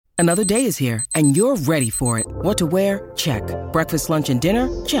Another day is here, and you're ready for it. What to wear? Check. Breakfast, lunch, and dinner?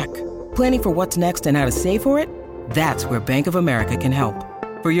 Check. Planning for what's next and how to save for it? That's where Bank of America can help.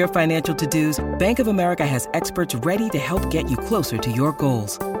 For your financial to-dos, Bank of America has experts ready to help get you closer to your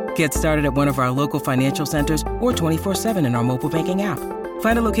goals. Get started at one of our local financial centers or 24/7 in our mobile banking app.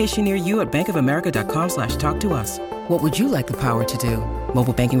 Find a location near you at bankofamerica.com/talktous. What would you like the power to do?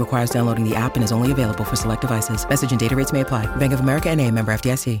 Mobile banking requires downloading the app and is only available for select devices. Message and data rates may apply. Bank of America N.A., member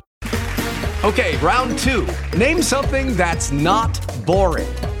FDIC. Okay, round two. Name something that's not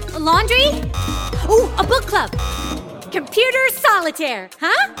boring. A laundry? Ooh, a book club. Computer solitaire,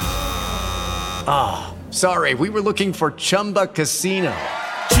 huh? Ah, sorry, we were looking for Chumba Casino.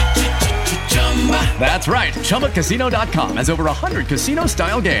 That's right, ChumbaCasino.com has over 100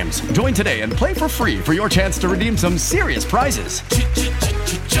 casino-style games. Join today and play for free for your chance to redeem some serious prizes.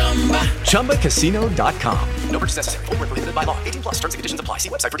 ChumbaCasino.com. No purchase necessary. Void where prohibited by law. 18+. Terms and conditions apply. See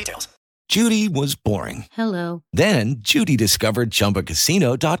website for details. Judy was boring. Hello. Then Judy discovered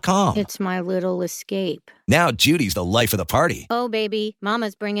ChumbaCasino.com. It's my little escape. Now Judy's the life of the party. Oh, baby,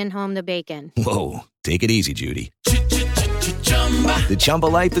 mama's bringing home the bacon. Whoa, take it easy, Judy. The Chumba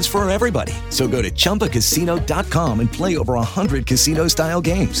life is for everybody. So go to ChumbaCasino.com and play over 100 casino-style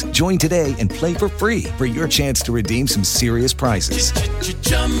games. Join today and play for free for your chance to redeem some serious prizes.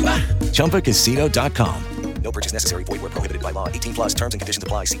 ChumbaCasino.com. No purchase necessary. Void where prohibited by law. 18+. Terms and conditions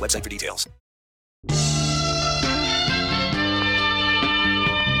apply. See website for details.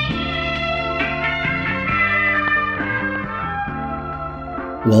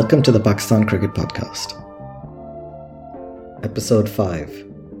 Welcome to the Pakistan Cricket Podcast. Episode 5.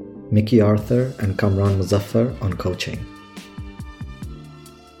 Mickey Arthur and Kamran Muzaffer on coaching.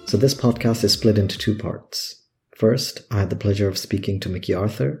 So this podcast is split into two parts. First, I had the pleasure of speaking to Mickey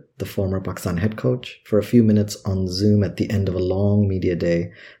Arthur, the former Pakistan head coach, for a few minutes on Zoom at the end of a long media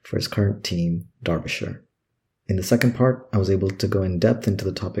day for his current team, Derbyshire. In the second part, I was able to go in depth into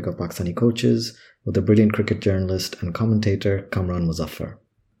the topic of Pakistani coaches with the brilliant cricket journalist and commentator Kamran Muzaffer.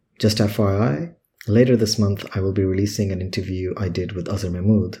 Just FYI, later this month I will be releasing an interview I did with Azhar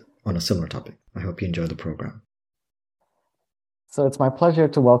Mahmood on a similar topic. I hope you enjoy the program. So it's my pleasure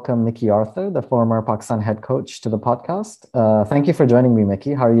to welcome Mickey Arthur, the former Pakistan head coach, to the podcast. Thank you for joining me,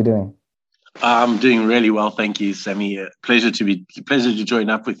 Mickey. How are you doing? I'm doing really well, thank you, Sammy. Pleasure to join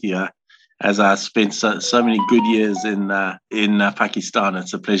up with you. As I spent so many good years in Pakistan,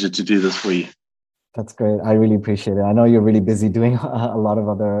 it's a pleasure to do this for you. That's great. I really appreciate it. I know you're really busy doing a lot of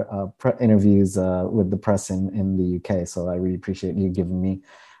other interviews with the press in the UK, so I really appreciate you giving me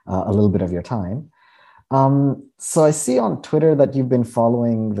a little bit of your time. So I see on Twitter that you've been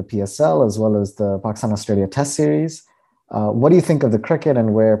following the PSL as well as the Pakistan-Australia Test Series. What do you think of the cricket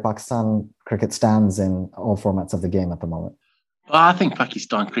and where Pakistan cricket stands in all formats of the game at the moment? Well, I think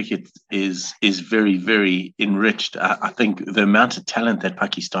Pakistan cricket is very, very enriched. I think the amount of talent that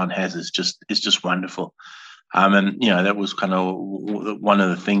Pakistan has is just wonderful. And that was kind of one of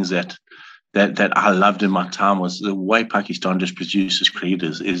the things that I loved in my time was the way Pakistan just produces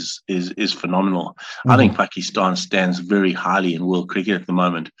cricketers is phenomenal. Mm-hmm. I think Pakistan stands very highly in world cricket at the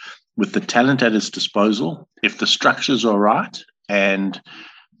moment with the talent at its disposal. If the structures are right and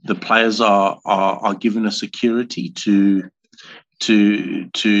the players are given a security to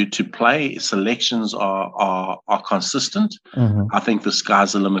play, selections are consistent. Mm-hmm. I think the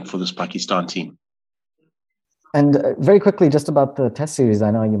sky's the limit for this Pakistan team. And very quickly, just about the Test series,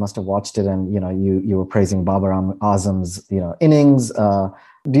 I know you must have watched it, and you were praising Babar Azam's innings.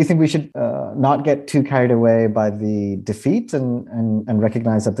 Do you think we should not get too carried away by the defeat and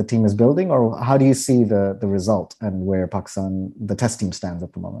recognize that the team is building, or how do you see the result and where Pakistan, the Test team, stands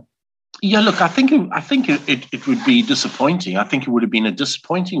at the moment? Yeah, look, I think it would be disappointing. I think it would have been a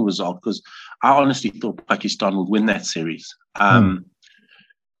disappointing result because I honestly thought Pakistan would win that series.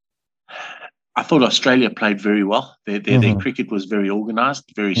 I thought Australia played very well. Their cricket was very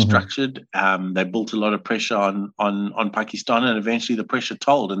organised, very structured. They built a lot of pressure on Pakistan, and eventually the pressure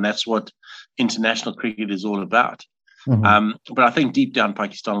told, and that's what international cricket is all about. But I think deep down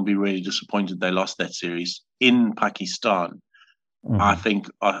Pakistan will be really disappointed they lost that series in Pakistan. I think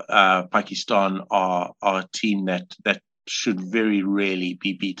Pakistan are a team that should very rarely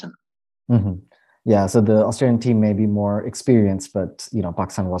be beaten. Yeah, so the Australian team may be more experienced, but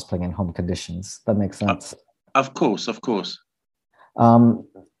Pakistan was playing in home conditions. That makes sense. Of course.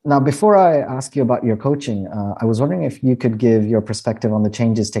 Now, before I ask you about your coaching, I was wondering if you could give your perspective on the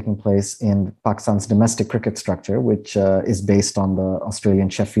changes taking place in Pakistan's domestic cricket structure, which is based on the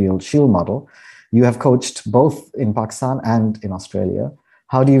Australian Sheffield Shield model. You have coached both in Pakistan and in Australia.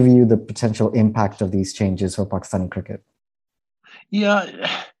 How do you view the potential impact of these changes for Pakistani cricket? Yeah,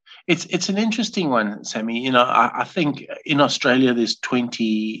 It's an interesting one, Sammy. I think in Australia there's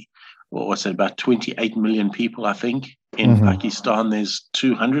about 28 million people. I think in Pakistan there's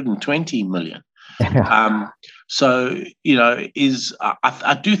 220 million. So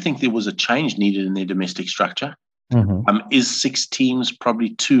I do think there was a change needed in their domestic structure. Is 6 teams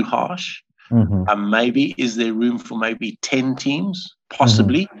probably too harsh? Maybe is there room for maybe 10 teams,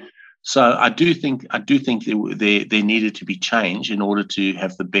 possibly? So I do think there needed to be change in order to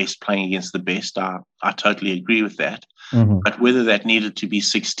have the best playing against the best. I totally agree with that. But whether that needed to be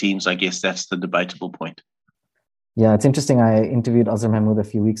 6 teams, I guess that's the debatable point. Yeah, it's interesting. I interviewed Azhar Mahmood a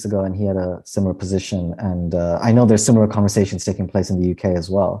few weeks ago, and he had a similar position. And I know there's similar conversations taking place in the UK as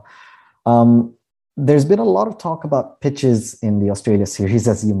well. There's been a lot of talk about pitches in the Australia series,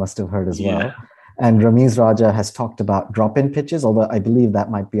 as you must have heard as well. And Ramiz Raja has talked about drop-in pitches, although I believe that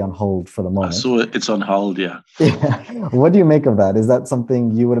might be on hold for the moment. I saw it's on hold, yeah. What do you make of that? Is that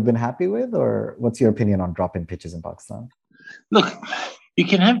something you would have been happy with, or what's your opinion on drop-in pitches in Pakistan? Look, you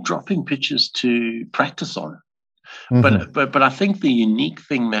can have drop-in pitches to practice on. But I think the unique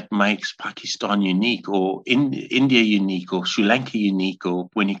thing that makes Pakistan unique, or India unique, or Sri Lanka unique, or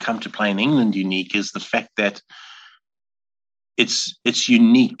when you come to play in England unique, is the fact that it's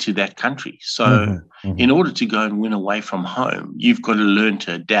unique to that country. So in order to go and win away from home, you've got to learn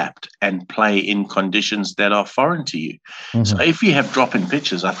to adapt and play in conditions that are foreign to you. So if you have drop-in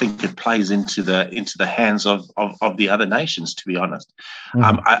pitches, I think it plays into the hands of the other nations, to be honest.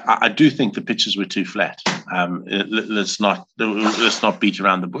 I do think the pitches were too flat. Let's not beat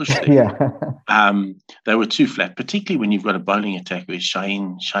around the bush there. They were too flat, particularly when you've got a bowling attack with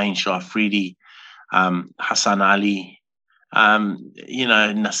Shaheen Shah Afridi, Hassan Ali,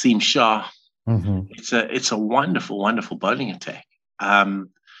 Naseem Shah. It's a wonderful, wonderful bowling attack. And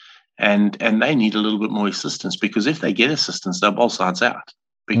they need a little bit more assistance, because if they get assistance, they'll bowl sides out,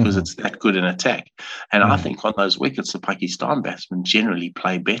 because it's that good an attack. And I think on those wickets, the Pakistan batsmen generally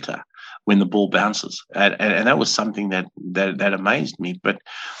play better when the ball bounces. And that was something that amazed me. But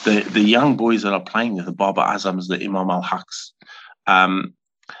the young boys that are playing there, the Babar Azams, the Imam al-Haqs,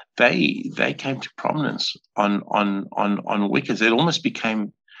 they came to prominence on wickets.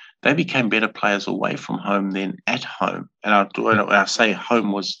 They became better players away from home than at home. And I say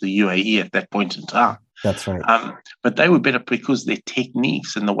home was the UAE at that point in time. That's right. But they were better because their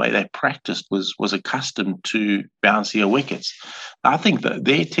techniques and the way they practiced was accustomed to bouncier wickets. I think that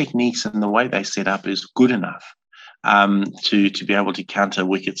their techniques and the way they set up is good enough to be able to counter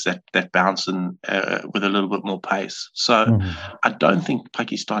wickets that bounce and with a little bit more pace. So I don't think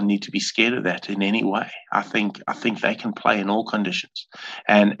Pakistan need to be scared of that in any way. I think they can play in all conditions,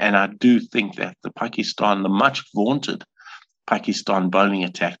 and I do think that the much vaunted Pakistan bowling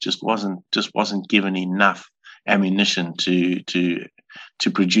attack just wasn't given enough ammunition to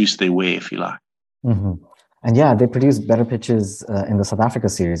produce their way, if you like. And yeah, they produced better pitches in the South Africa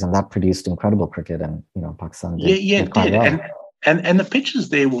series, and that produced incredible cricket. And Pakistan did quite well. And the pitches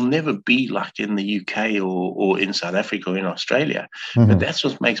there will never be like in the UK or in South Africa or in Australia. But that's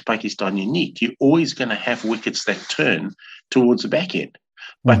what makes Pakistan unique. You're always going to have wickets that turn towards the back end.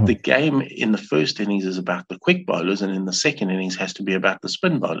 But the game in the first innings is about the quick bowlers, and in the second innings has to be about the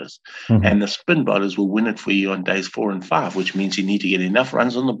spin bowlers. And the spin bowlers will win it for you on days 4 and 5, which means you need to get enough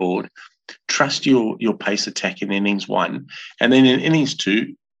runs on the board, trust your pace attack in innings 1, and then in innings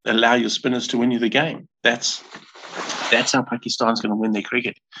 2, allow your spinners to win you the game. That's how Pakistan's going to win their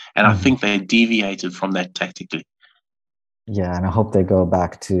cricket. And I think they deviated from that tactically. Yeah, and I hope they go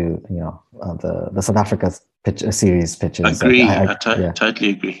back to the South Africa series pitches. Agree. I totally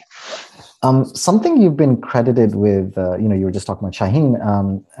agree. Something you've been credited with, you were just talking about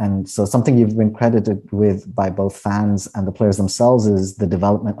Shaheen, and so something you've been credited with by both fans and the players themselves is the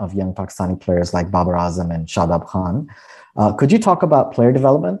development of young Pakistani players like Babar Azam and Shadab Khan. Could you talk about player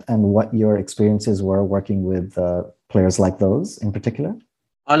development and what your experiences were working with players like those in particular?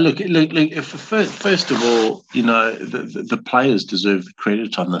 Look. First of all, the players deserve the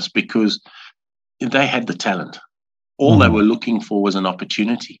credit on this, because they had the talent. All they were looking for was an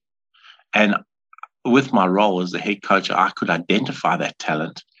opportunity. And with my role as the head coach, I could identify that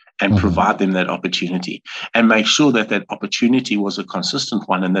talent and provide them that opportunity and make sure that opportunity was a consistent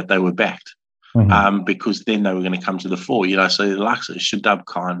one and that they were backed. Because then they were going to come to the fore. So the likes of Shadab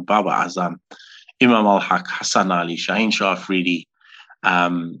Khan, Babar Azam, Imam al-Haq, Hassan Ali, Shaheen Shah Afridi,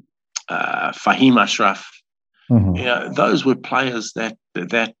 Fahim Ashraf. Those were players that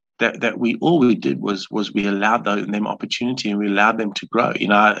we did was we allowed them opportunity and we allowed them to grow.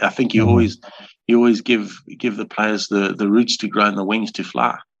 I think you always give the players the roots to grow and the wings to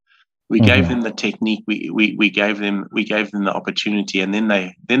fly. We gave them the technique. We gave them the opportunity, and then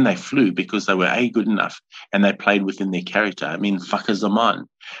they flew because they were good enough and they played within their character. I mean, Zaman,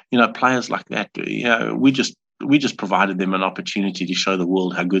 players like that. We just provided them an opportunity to show the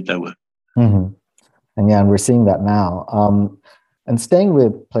world how good they were. Mm-hmm. And we're seeing that now. And staying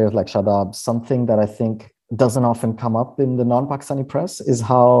with players like Shadab, something that I think doesn't often come up in the non-Pakistani press is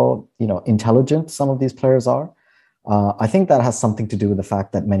how intelligent some of these players are. I think that has something to do with the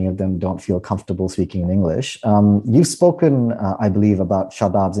fact that many of them don't feel comfortable speaking in English. You've spoken, I believe, about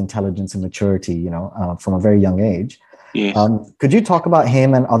Shadab's intelligence and maturity, from a very young age. Yes. Could you talk about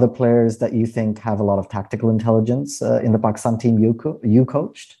him and other players that you think have a lot of tactical intelligence in the Pakistan team you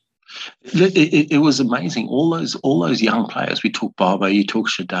coached? It was amazing. All those young players. We talk Babar, you talk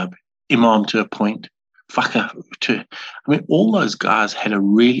Shadab, Imam to a point, Fakar to. All those guys had a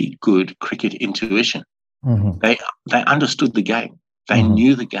really good cricket intuition. Mm-hmm. They understood the game. They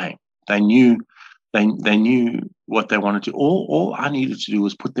knew the game. They knew what they wanted to. All I needed to do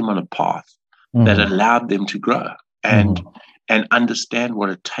was put them on a path that allowed them to grow and understand what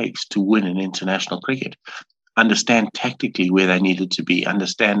it takes to win in international cricket. Understand tactically where they needed to be.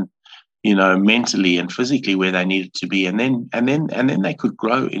 Understand, mentally and physically where they needed to be, and then they could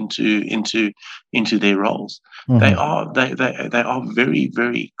grow into their roles. They are very,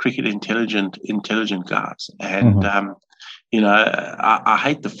 very cricket intelligent guys, and I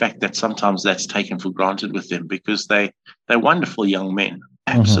hate the fact that sometimes that's taken for granted with them, because they're wonderful young men,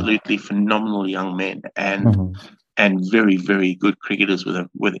 absolutely phenomenal young men, and very, very good cricketers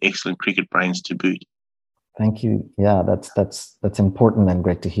with excellent cricket brains to boot. Thank you. Yeah, that's important and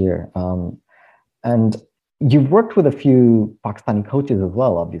great to hear. And you've worked with a few Pakistani coaches as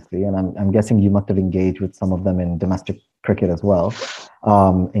well, obviously, and I'm guessing you must have engaged with some of them in domestic cricket as well,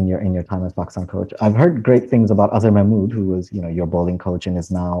 in your time as Pakistan coach. I've heard great things about Azhar Mahmood, who was your bowling coach and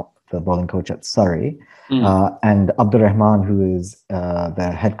is now the bowling coach at Surrey, and Abdur Rahman, who is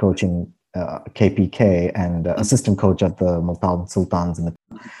the head coach in KPK and assistant coach at the Multan Sultans.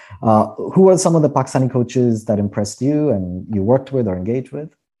 Who are some of the Pakistani coaches that impressed you and you worked with or engaged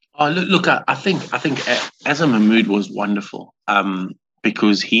with? Look, I think Azam Mahmood was wonderful,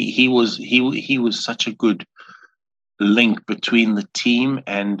 because he was such a good link between the team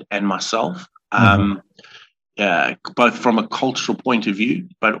and myself, both from a cultural point of view,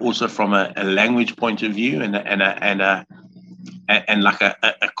 but also from a language point of view and like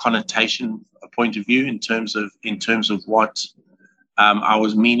a connotation point of view in terms of what I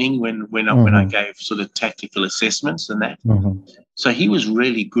was meaning when I gave sort of tactical assessments and that. So he was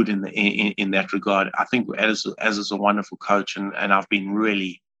really good in that regard. I think as is a wonderful coach, and I've been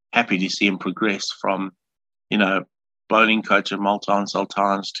really happy to see him progress from, bowling coach at Multan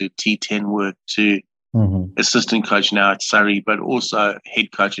Sultans to T10 work to assistant coach now at Surrey, but also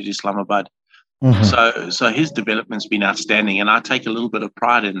head coach at Islamabad. So his development's been outstanding, and I take a little bit of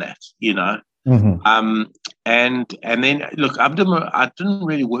pride in that, and then look, I didn't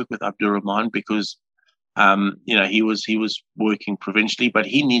really work with Abdur Rahman because he was working provincially, but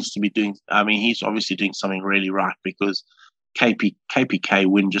he needs to be doing. I mean, he's obviously doing something really right, because KPK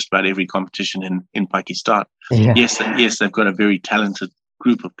win just about every competition in Pakistan. Yeah. Yes, they've got a very talented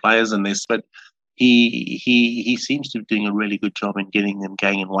group of players in this, but he seems to be doing a really good job in getting them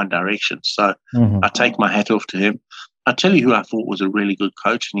going in one direction. So I take my hat off to him. I'll tell you who I thought was a really good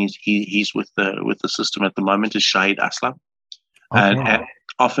coach, and he's with the system at the moment, is Shahid Aslam. Okay. And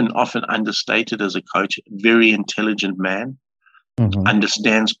often understated as a coach, very intelligent man,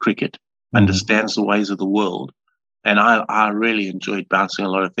 understands cricket, understands the ways of the world. And I really enjoyed bouncing a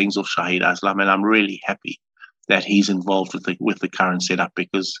lot of things off Shahid Aslam, and I'm really happy that he's involved with the current setup,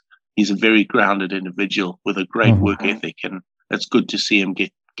 because he's a very grounded individual with a great work ethic, and it's good to see him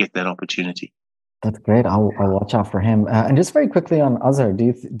get that opportunity. That's great. I'll watch out for him. And just very quickly on Azhar,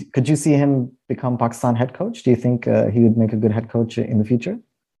 could you see him become Pakistan head coach? Do you think he would make a good head coach in the future?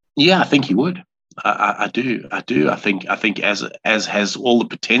 Yeah, I think he would. I do. I think as has all the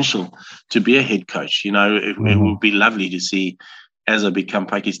potential to be a head coach. It would be lovely to see Azhar become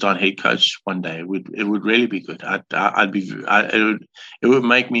Pakistan head coach one day. It would really be good. It would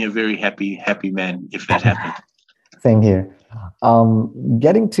make me a very happy man if that happened. Same here.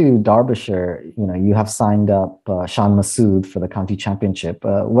 Getting to Derbyshire, you have signed up Shan Masood for the county championship.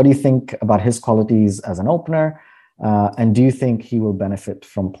 What do you think about his qualities as an opener? And do you think he will benefit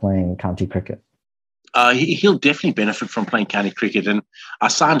from playing county cricket? He'll definitely benefit from playing county cricket. And I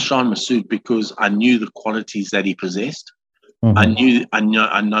signed Shan Masood because I knew the qualities that he possessed. I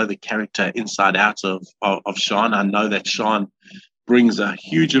know the character inside out of Shan. I know that Shan brings a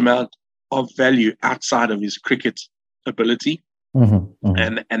huge amount of value outside of his cricket ability.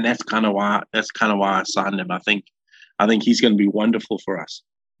 and that's kind of why I signed him. I think he's going to be wonderful for us.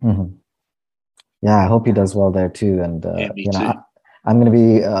 Yeah, I hope he does well there too. And Me too. I'm going to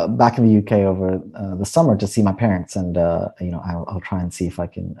be back in the UK over the summer to see my parents, and I'll try and see if I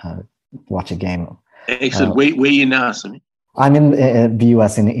can watch a game. Excellent. Where are you now, Sammy? I'm in the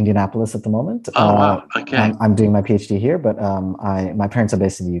US in Indianapolis at the moment. Oh wow! Okay. I'm doing my PhD here, but my parents are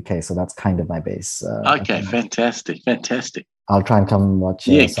based in the UK, so that's kind of my base. Okay, fantastic. I'll try and come watch.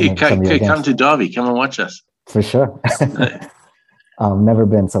 Some of your games. Come to Derby. Come and watch us. For sure. Never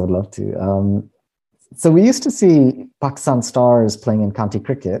been, so I would love to. So we used to see Pakistan stars playing in county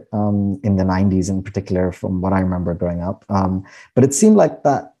cricket in the 90s in particular, from what I remember growing up. But it seemed like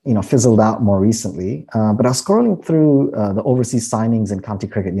that, fizzled out more recently. But I was scrolling through the overseas signings in county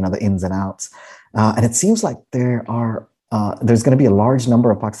cricket, the ins and outs. And it seems like there's going to be a large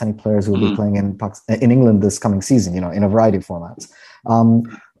number of Pakistani players who will be playing in England this coming season, in a variety of formats.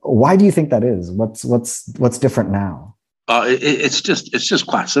 Why do you think that is? What's different now? It's just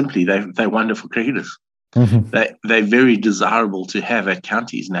quite simply they're wonderful cricketers. They're very desirable to have at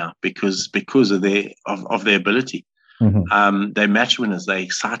counties now because of their ability. They're match winners. They're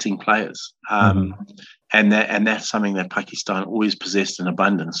exciting players, and that's something that Pakistan always possessed in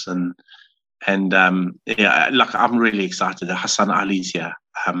abundance. And look, I'm really excited. Hassan Ali's here.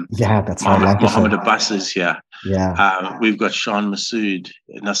 That's right. Mohammed Abbas is here. Yeah, we've got Shan Masood.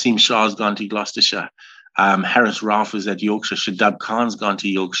 Naseem Shah's gone to Gloucestershire. Harris Ralph is at Yorkshire. Shadab Khan's gone to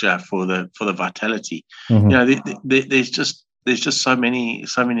Yorkshire for the vitality. There's just so many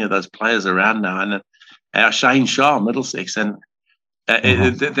of those players around now, and Shaheen Shah, Middlesex, and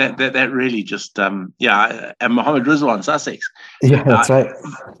that really just and Mohammed Rizwan, Sussex. Yeah, that's right.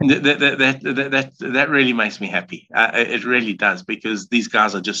 That really makes me happy. It really does, because these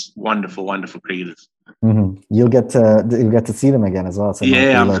guys are just wonderful cricketers. You'll get to see them again as well. So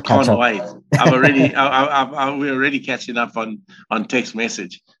I can't wait. We're already catching up on text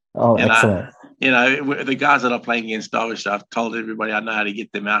message. Oh, excellent. The guys that are playing against Derbyshire, I've told everybody I know how to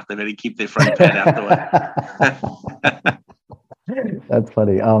get them out. They better keep their front pad out the way. That's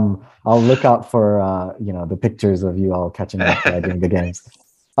funny. I'll look out for the pictures of you all catching up during the games.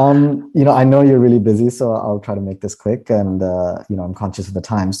 I know you're really busy, so I'll try to make this quick, and I'm conscious of the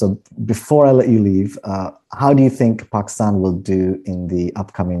time. So before I let you leave, how do you think Pakistan will do in the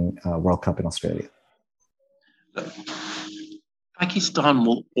upcoming World Cup in Australia? Pakistan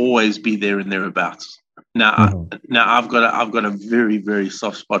will always be there and thereabouts. Now I've got a very, very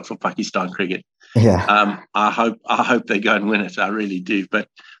soft spot for Pakistan cricket. Yeah. I hope they go and win it. I really do. But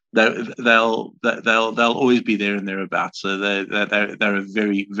they'll always be there and thereabouts. So they're a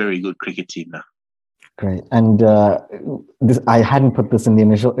very, very good cricket team now. Great. And I hadn't put this in the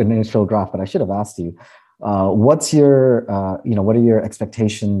initial draft, but I should have asked you. What are your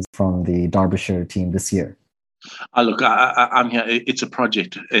expectations from the Derbyshire team this year? Look, I'm here. It's a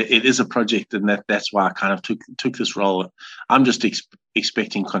project. It is a project, and that's why I kind of took this role. I'm just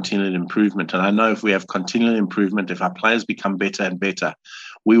expecting continual improvement, and I know if we have continual improvement, if our players become better and better,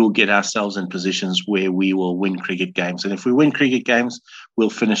 we will get ourselves in positions where we will win cricket games. And if we win cricket games, we'll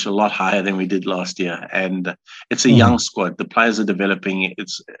finish a lot higher than we did last year. And it's a young squad. The players are developing.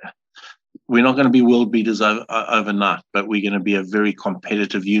 We're not going to be world beaters overnight, but we're going to be a very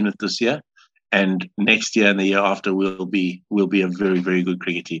competitive unit this year. And next year and the year after, we'll be a very, very good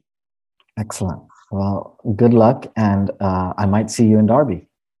cricket team. Excellent. Well, good luck, and I might see you in Derby.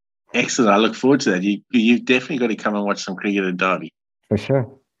 Excellent. I look forward to that. You've definitely got to come and watch some cricket in Derby. For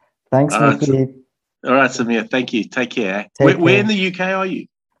sure. Thanks, Mickey. All right, Samir. Thank you. Take care. Where in the UK are you?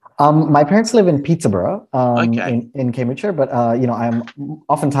 My parents live in Peterborough, in Cambridgeshire, but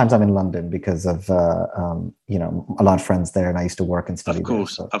oftentimes I'm in London because of a lot of friends there, and I used to work and study there.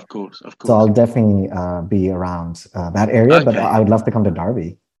 Of course. So I'll definitely be around that area, but I would love to come to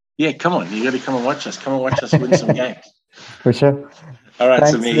Derby. Yeah, come on. You got to come and watch us. Come and watch us win some games. For sure. All right,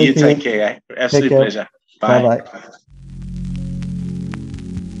 Thanks, Samir. You take care. Absolute pleasure. Bye. Bye-bye.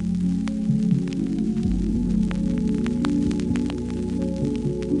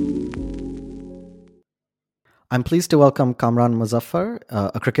 I'm pleased to welcome Kamran Muzaffer,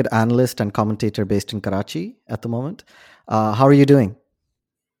 a cricket analyst and commentator based in Karachi at the moment. How are you doing?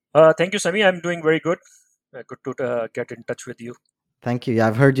 Thank you, Sami. I'm doing very good. Good to get in touch with you. Thank you. Yeah,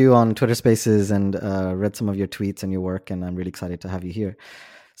 I've heard you on Twitter Spaces and read some of your tweets and your work, and I'm really excited to have you here.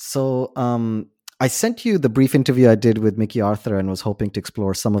 So I sent you the brief interview I did with Mickey Arthur and was hoping to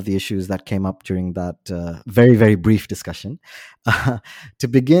explore some of the issues that came up during that very, very brief discussion. To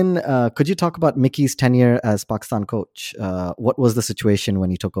begin, could you talk about Mickey's tenure as Pakistan coach? What was the situation when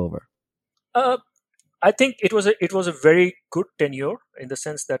he took over? I think it was a very good tenure in the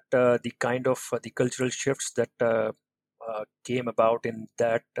sense that the kind of the cultural shifts that came about in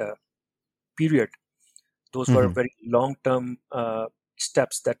that period, those were Mm-hmm. very long term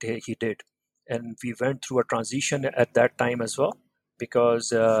steps that he did, and we went through a transition at that time as well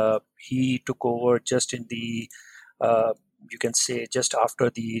because he took over just in the you can say just after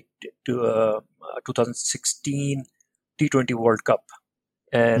the 2016 T20 World Cup.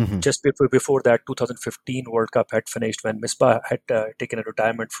 And Mm-hmm. just before that, 2015 World Cup had finished when Misbah had taken a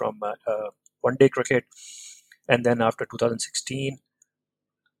retirement from one-day cricket. And then after 2016,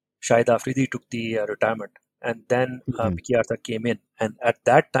 Shahid Afridi took the retirement. And then Mm-hmm. Mickey Arthur came in. And at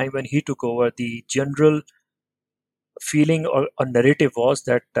that time, when he took over, the general feeling or narrative was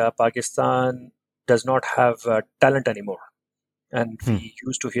that Pakistan does not have talent anymore. And we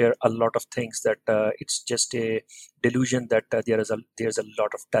used to hear a lot of things that it's just a delusion that there's a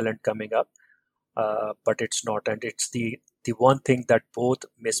lot of talent coming up, but it's not. And it's the one thing that both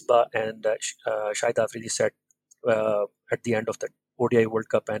Misbah and Shahid Afridi said at the end of the ODI World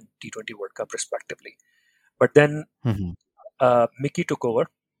Cup and T20 World Cup respectively. But then Mm-hmm. Mickey took over,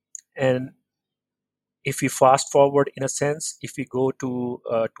 and if we fast forward in a sense, if we go to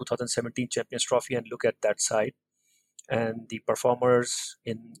 2017 Champions Trophy and look at that side and the performers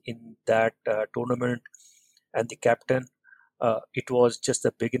in that tournament and the captain, it was just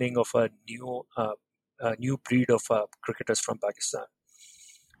the beginning of a new breed of cricketers from Pakistan.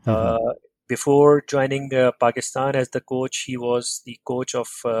 Mm-hmm. Before joining Pakistan as the coach, he was the coach of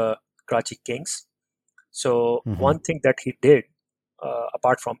Karachi Kings. So Mm-hmm. one thing that he did,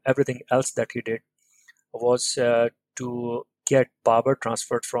 apart from everything else that he did, was to get Babar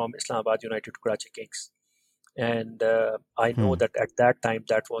transferred from Islamabad United to Karachi Kings. And I know that at that time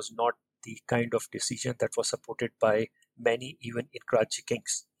that was not the kind of decision that was supported by many, even in Karachi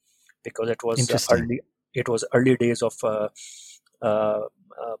Kings, because Interesting. it was early days of Babar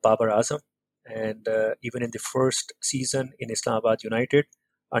Azam, and even in the first season in Islamabad United,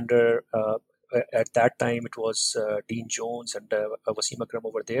 under at that time it was Dean Jones and Wasim Akram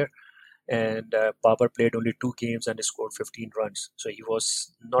over there, and Babar played only 2 games and scored 15 runs, so he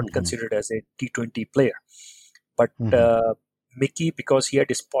was not Mm-hmm. considered as a T20 player. But Mm-hmm. Mickey, because he had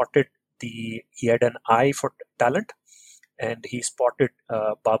an eye for talent, and he spotted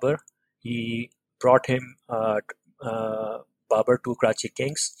Babar. He brought him Babar to Karachi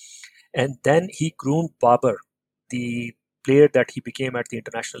Kings, and then he groomed Babar, the player that he became at the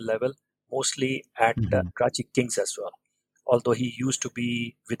international level, mostly at Mm-hmm. Karachi Kings as well. Although he used to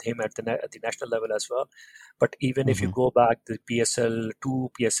be with him at the national level as well. But even if you Mm-hmm. go back to PSL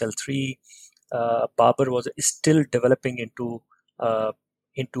 2, PSL 3, Babar was still developing into a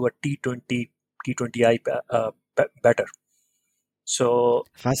T20I batter. So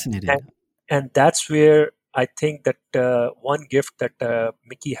Fascinating. and that's where I think that one gift that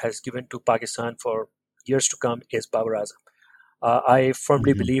Mickey has given to Pakistan for years to come is Babar Azam. I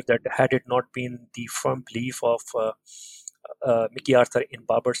firmly Mm-hmm. believe that had it not been the firm belief of Mickey Arthur in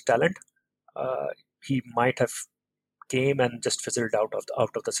Babar's talent, he might have came and just fizzled out of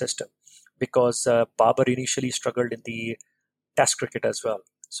the system, because Babar initially struggled in the Test cricket as well.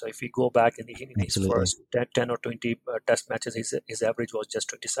 So if we go back in his Absolutely. first 10 or 20 Test matches, his average was just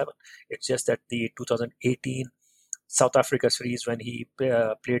 27. It's just that the 2018 South Africa series, when he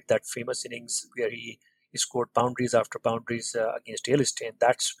played that famous innings where he scored boundaries after boundaries against Yellowstone,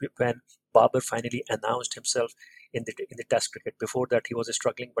 that's when Babar finally announced himself in the Test cricket. Before that, he was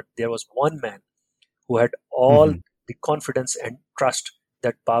struggling, but there was one man who had all Mm-hmm. the confidence and trust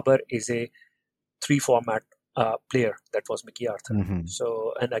that Babar is a three format player. That was Mickey Arthur. Mm-hmm.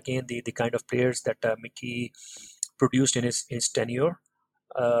 So, and again, the kind of players that Mickey produced in his tenure.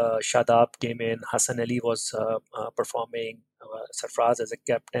 Shadab came in, Hassan Ali was performing, Sarfraz as a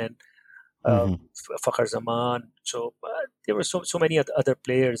captain, uh, Mm-hmm. Fakhar Zaman. So there were so many other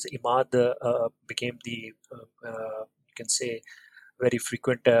players. Imad became the, you can say, very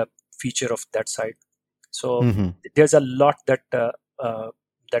frequent feature of that side. So Mm-hmm. there's a lot that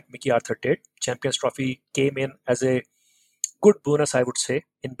Mickey Arthur did. Champions Trophy came in as a good bonus, I would say,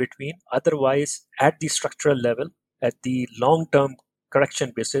 in between. Otherwise, at the structural level, at the long-term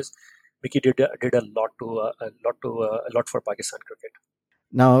correction basis, Mickey did a lot for Pakistan cricket.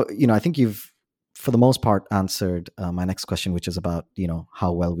 Now, I think you've, for the most part, answered my next question, which is about,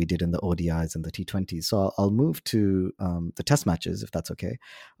 how well we did in the ODIs and the T20s. So I'll move to the test matches, if that's okay.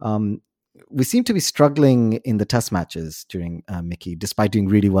 We seem to be struggling in the test matches during Mickey, despite doing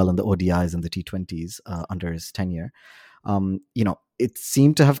really well in the ODIs and the T20s under his tenure. It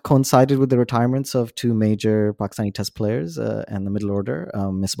seemed to have coincided with the retirements of two major Pakistani test players and the middle order,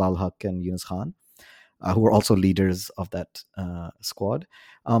 Misbah Haq and Yunus Khan. who were also leaders of that squad.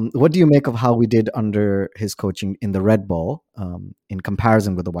 What do you make of how we did under his coaching in the red ball in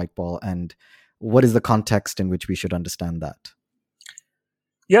comparison with the white ball, and what is the context in which we should understand that?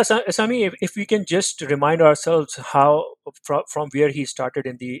 Yes, Sami, if we can just remind ourselves how from where he started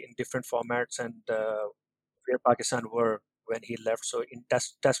in different formats and where Pakistan were when he left. So in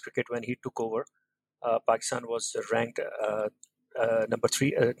test cricket, when he took over, Pakistan was ranked number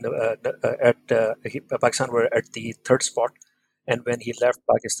 3 Pakistan were at the third spot, and when he left,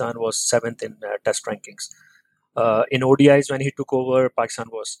 Pakistan was 7th in test rankings. In ODIs, when he took over, Pakistan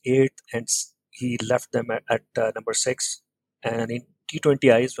was 8th, and he left them at number 6. And in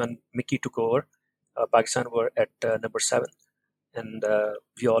T20Is, when Mickey took over, Pakistan were at number 7. And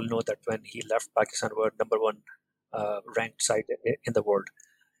we all know that when he left, Pakistan were number 1 ranked side in the world.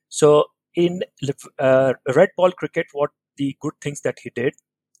 So in red ball cricket, what the good things that he did,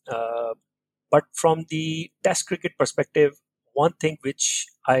 but from the test cricket perspective, one thing which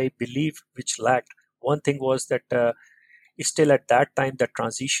I believe which lacked, one thing was that still at that time, the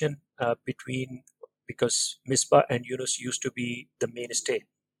transition between, because Misbah and Yunus used to be the mainstay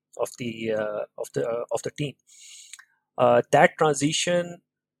of the team. That transition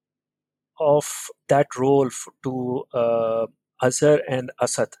of that role to Azhar and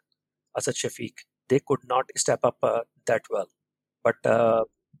Asad Shafiq, they could not step up that well. But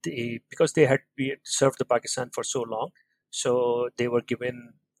because they had served the Pakistan for so long, so they were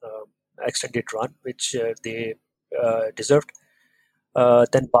given extended run, which they deserved.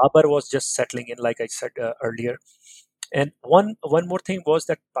 Then Babar was just settling in, like I said earlier. And one more thing was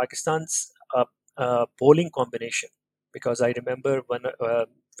that Pakistan's bowling combination, because I remember when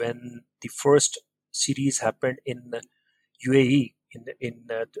the first series happened in UAE, in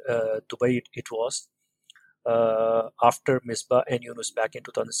Dubai, it was after Misbah and Yunus back in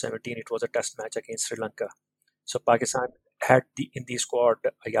 2017. It was a test match against Sri Lanka. So Pakistan had in the squad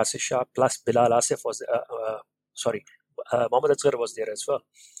Yasir Shah plus Bilal Asif was Mohammad Azhar was there as well.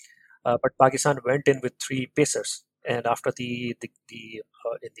 But Pakistan went in with 3 pacers, and after in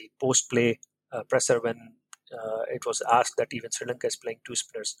the post play presser, when it was asked that even Sri Lanka is playing 2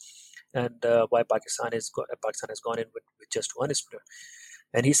 spinners, and why Pakistan has gone in with just 1 spinner,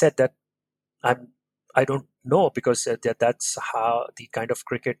 and he said that I don't know, because that's how the kind of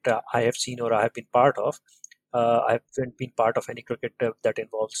cricket I have seen or I have been part of. I haven't been part of any cricket that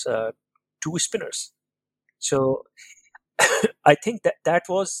involves 2 spinners. So I think that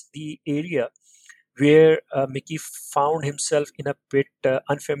was the area where Mickey found himself in a bit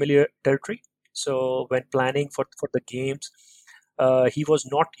unfamiliar territory. So when planning for the games, he was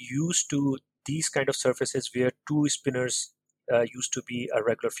not used to these kind of surfaces where 2 spinners used to be a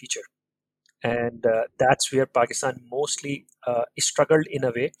regular feature. And that's where Pakistan mostly struggled in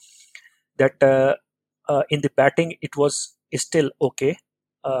a way that in the batting, it was still okay.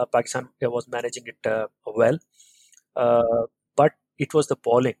 Pakistan was managing it well. But it was the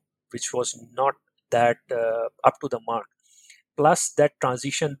bowling which was not that up to the mark. Plus that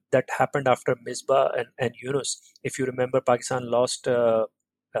transition that happened after Misbah and Yunus. If you remember, Pakistan lost a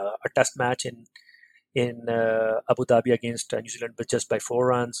test match in Abu Dhabi against New Zealand, but just by 4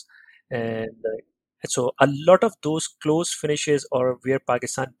 runs. And so a lot of those close finishes, or where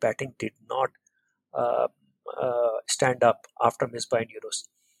Pakistan batting did not stand up after Misbah and Yunus,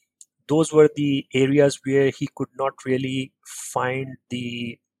 those were the areas where he could not really find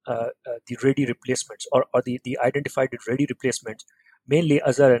the ready replacements, or the identified ready replacements. Mainly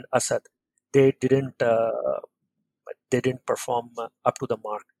Azhar and Asad, they didn't perform up to the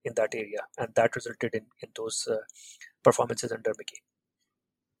mark in that area, and that resulted in those performances under Mickey.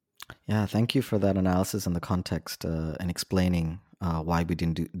 Yeah, thank you for that analysis and the context and explaining why we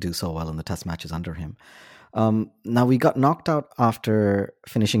didn't do so well in the test matches under him. Now, we got knocked out after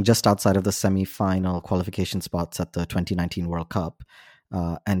finishing just outside of the semi-final qualification spots at the 2019 World Cup,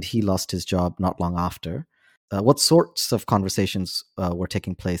 and he lost his job not long after. What sorts of conversations were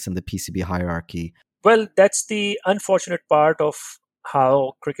taking place in the PCB hierarchy? Well, that's the unfortunate part of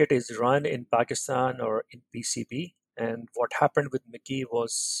how cricket is run in Pakistan or in PCB. And what happened with Mickey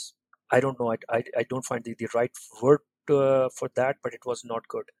was, I don't know, I don't find the right word for that, but it was not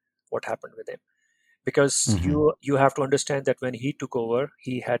good what happened with him. Because you have to understand that when he took over,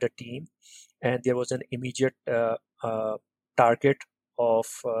 he had a team, and there was an immediate target of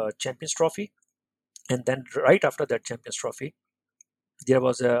Champions Trophy. And then right after that Champions Trophy, there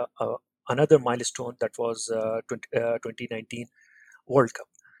was another milestone, that was 2019 World Cup.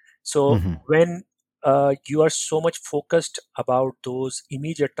 So when you are so much focused about those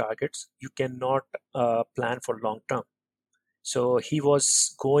immediate targets, you cannot plan for long term. So he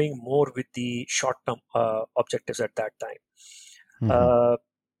was going more with the short-term objectives at that time.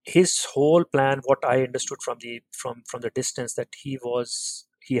 His whole plan, what I understood from the distance, that he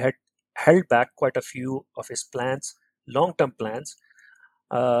had held back quite a few of his plans, long-term plans,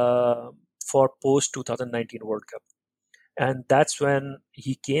 for post 2019 World Cup, and that's when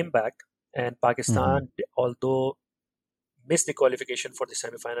he came back. And Pakistan, although missed the qualification for the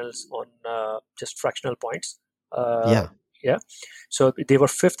semifinals on just fractional points, yeah, so they were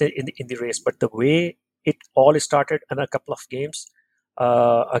fifth in the race. But the way it all started in a couple of games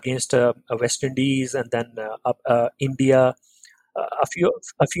against West Indies and then India, a few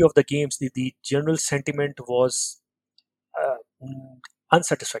of the games, the general sentiment was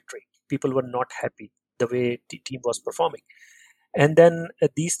unsatisfactory. People were not happy the way the team was performing. And then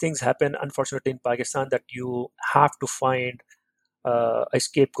these things happen, unfortunately, in Pakistan, that you have to find a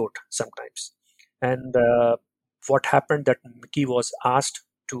scapegoat sometimes. And what happened, that Mickey was asked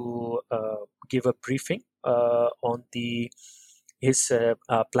to give a briefing on his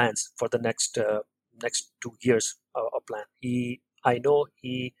plans for the next 2 years of plan. I know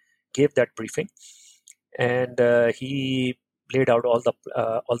he gave that briefing, and he laid out all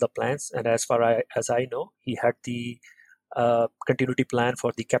the plans. And as far as I know, he had the continuity plan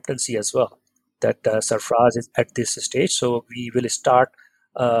for the captaincy as well, that Sarfraz is at this stage. So we will start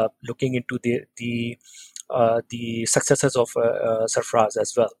looking into the successors of Sarfraz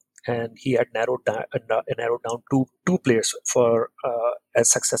as well. And he had narrowed down two players for as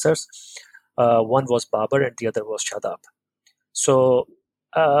successors. One was Babar and the other was Shadab. So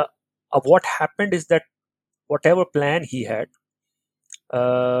what happened is that whatever plan he had,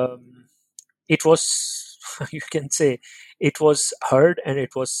 it was, you can say, it was heard and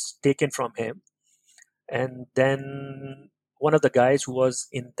it was taken from him. And then one of the guys who was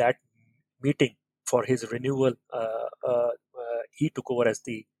in that meeting for his renewal, he took over as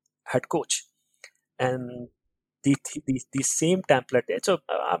the head coach. And the same template. So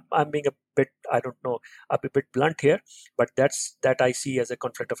I'm being a bit, I don't know, a bit blunt here, but that I see as a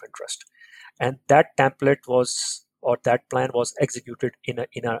conflict of interest. And that template was, or that plan was executed in a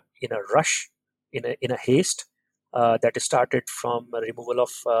rush, in a haste, that started from removal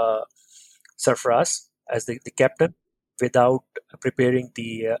of Sarfraz as the captain, without preparing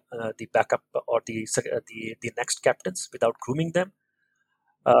the backup or the next captains, without grooming them.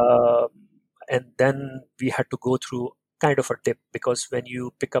 And then we had to go through kind of a dip, because when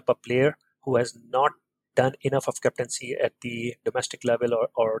you pick up a player who has not done enough of captaincy at the domestic level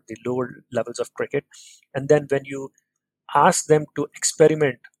or the lower levels of cricket, and then when you ask them to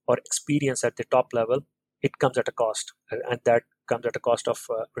experiment or experience at the top level, it comes at a cost, and that comes at a cost of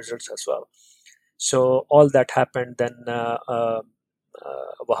results as well. So all that happened. Then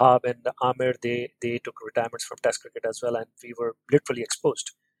Wahab and Amir, they took retirements from Test cricket as well, and we were literally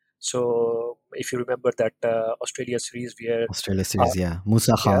exposed. So if you remember that Australia series,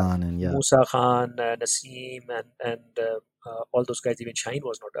 Musa Khan and Musa Khan, Naseem, and all those guys, even Shaheen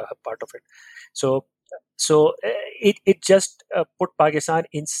was not a part of it. So it just put Pakistan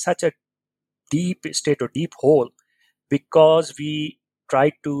in such a deep state or deep hole, because we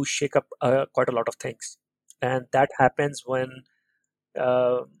tried to shake up quite a lot of things, and that happens when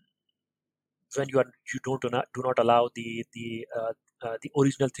you do not allow the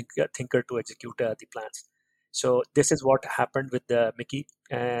original thinker to execute the plans. So this is what happened with Mickey,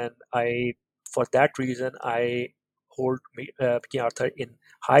 and for that reason I hold Mickey Arthur in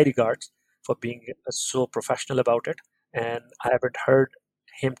high regards for being so professional about it, and I haven't heard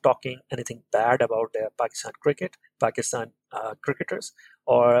him talking anything bad about Pakistan cricket, Pakistan cricketers,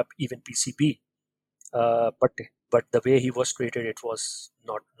 or even PCB. But the way he was treated, it was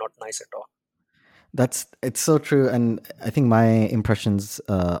not nice at all. It's so true. And I think my impressions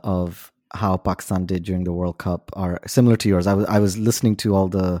of how Pakistan did during the World Cup are similar to yours. I was listening to all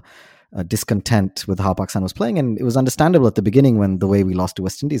the discontent with how Pakistan was playing, and it was understandable at the beginning when the way we lost to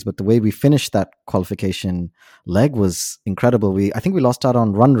West Indies, but the way we finished that qualification leg was incredible. I think we lost out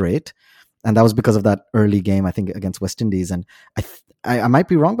on run rate, and that was because of that early game, I think, against West Indies. And I might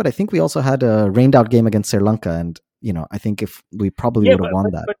be wrong, but I think we also had a rained out game against Sri Lanka, and I think if we probably would have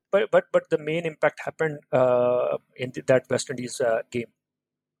won that. But the main impact happened in that West Indies game.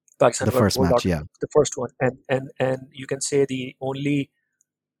 Pakistan, the first match, the first one, and you can say the only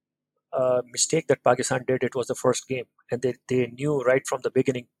mistake that Pakistan did, it was the first game, and they knew right from the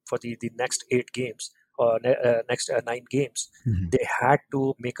beginning for the next 8 games or next 9 games, they had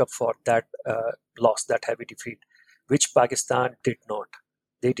to make up for that loss, that heavy defeat, which Pakistan did not.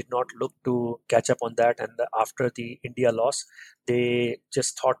 They did not look to catch up on that, and after the India loss, they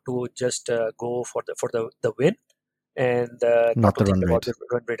just thought to just go for the win, and Not not to the think run about rate. the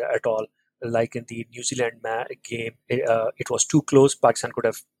run rate at all. Like in the New Zealand game, it was too close. Pakistan could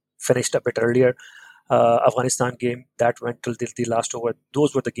have finished a bit earlier. Afghanistan game, that went till the last over.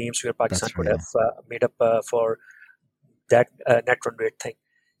 Those were the games where Pakistan That's could right. have made up for that net run rate thing.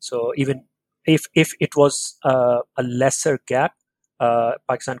 So even if it was a lesser gap,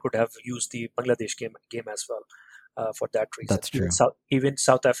 Pakistan could have used the Bangladesh game as well for that reason. That's true. Even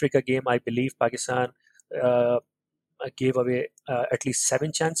South Africa game, I believe Pakistan gave away at least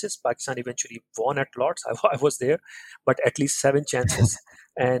 7 chances. Pakistan eventually won at Lords. I was there, but at least 7 chances.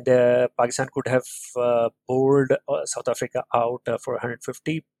 And Pakistan could have bowled South Africa out for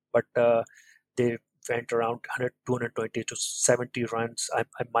 150, but they went around 100, 220 to 70 runs. I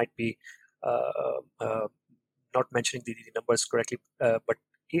might be not mentioning the numbers correctly, but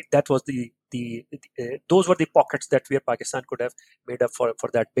that was those were the pockets that where Pakistan could have made up for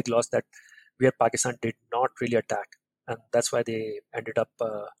that big loss, that where Pakistan did not really attack, and that's why they ended up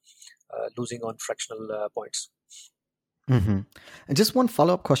losing on fractional points. Mm-hmm. And just one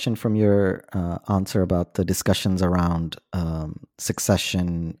follow-up question from your answer about the discussions around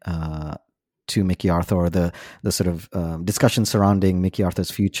succession to Mickey Arthur, or the sort of discussion surrounding Mickey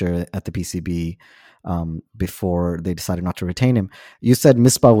Arthur's future at the PCB before they decided not to retain him. You said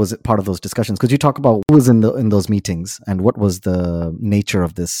Misbah was part of those discussions. Could you talk about who was in those meetings and what was the nature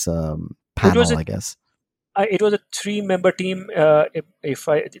of this panel, I guess? It was a 3-member team. If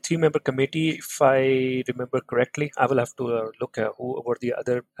 3-member committee, if I remember correctly, I will have to look at who were the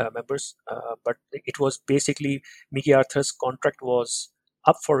other members. But it was basically Mickey Arthur's contract was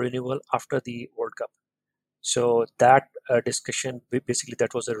up for renewal after the World Cup. So that discussion, basically,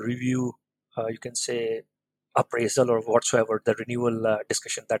 that was a review. You can say appraisal or whatsoever, the renewal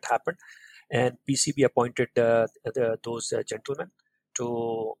discussion that happened, and PCB appointed those gentlemen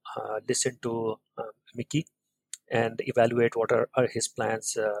to listen to Mickey and evaluate what are his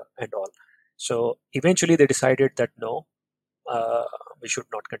plans and all. So eventually they decided that no, we should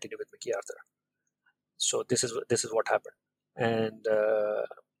not continue with Mickey Arthur. So this is what happened.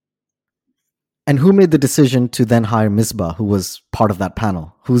 And who made the decision to then hire Misbah, who was part of that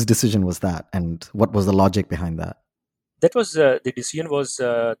panel? Whose decision was that, and what was the logic behind that? That was the decision was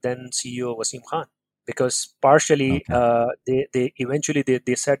then CEO Wasim Khan, because partially they eventually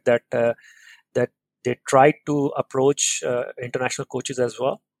they said that that they tried to approach international coaches as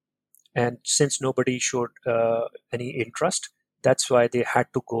well, and since nobody showed any interest, that's why they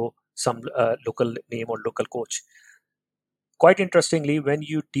had to go some local name or local coach. Quite interestingly, when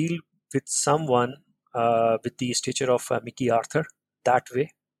you deal with someone with the stature of Mickey Arthur that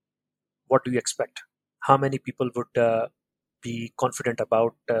way, what do you expect? How many people would be confident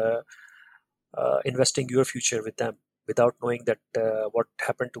about investing your future with them without knowing that what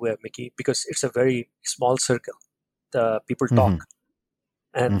happened to Mickey? Because it's a very small circle. People talk,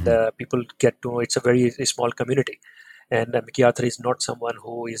 and people get to know. It's a very small community, and Mickey Arthur is not someone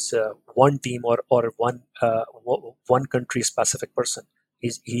who is one team or one country specific person.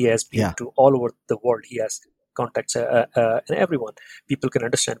 He has been to all over the world. He has contacts and everyone. People can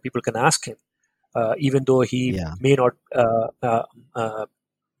understand. People can ask him, even though he may not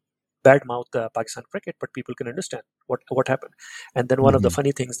badmouth Pakistan cricket, but people can understand what happened. And then one of the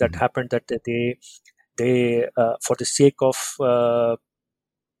funny things that happened, that they for the sake of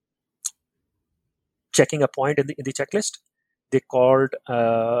checking a point in the checklist, they called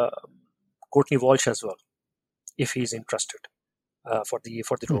Courtney Walsh as well, if he's interested for the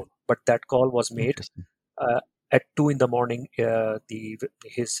role. But that call was made at 2 a.m,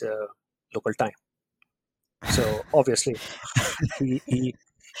 his local time. So obviously,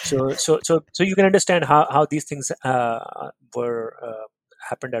 so you can understand how these things were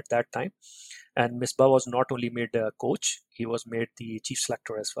happened at that time. And Misbah was not only made a coach, he was made the chief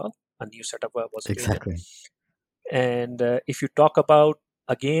selector as well. A new setup was created. And if you talk about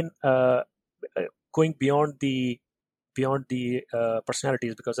again going beyond the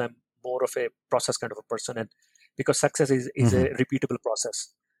personalities, because I'm more of a process kind of a person, and because success is a repeatable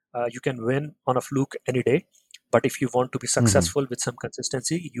process. You can win on a fluke any day, but if you want to be successful with some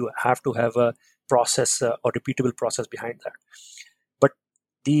consistency, you have to have a process or repeatable process behind that. But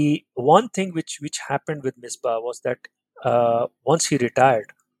the one thing which happened with Misbah was that once he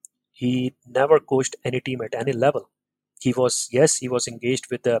retired, he never coached any team at any level. He was engaged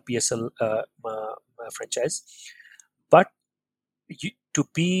with the PSL franchise, but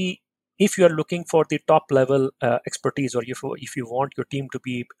if you are looking for the top level expertise, or if you want your team to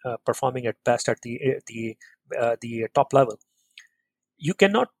be performing at best at the top level, you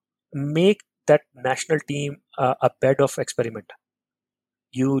cannot make that national team a bed of experiment.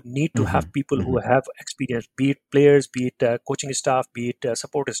 You need to have people who have experience, be it players, be it coaching staff, be it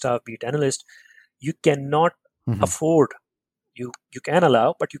support staff, be it analysts. You cannot afford, you can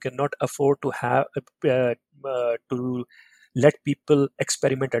allow, but you cannot afford to have to let people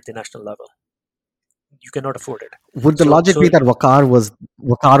experiment at the national level. You cannot afford it. Would the logic be that Waqar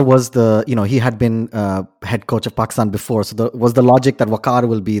was the, he had been head coach of Pakistan before, so was the logic that Waqar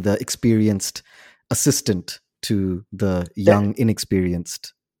will be the experienced assistant to the young,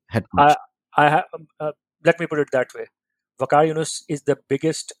 inexperienced head coach? Let me put it that way. Waqar Yunus is the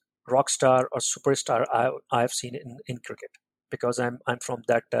biggest rock star or superstar I have seen in cricket, because I'm from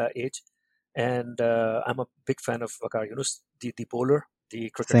that age, and I'm a big fan of Waqar Yunus, the bowler, the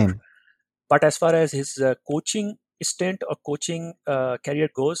cricketer. Same. But as far as his coaching stint or coaching career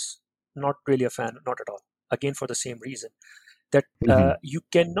goes, not really a fan, not at all. Again, for the same reason, that you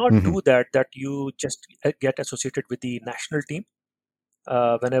cannot do that you just get associated with the national team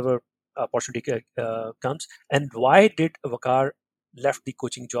whenever opportunity comes. And why did Waqar left the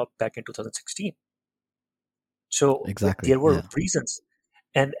coaching job back in 2016? So exactly, there were reasons.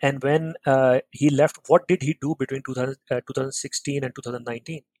 And when he left, what did he do between 2016 and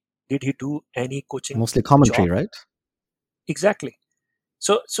 2019? Did he do any coaching? Mostly commentary, job? Right? Exactly.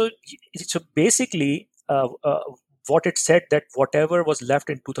 So basically, what it said that whatever was left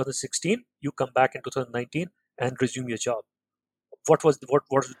in 2016, you come back in 2019 and resume your job. What was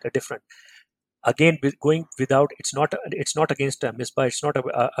the difference? Again, going without, it's not against Misbah, it's not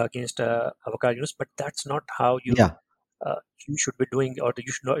against Waqar Yunus, but that's not how you should be doing, or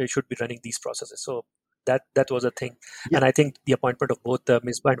you should be running these processes. So that was a thing, and I think the appointment of both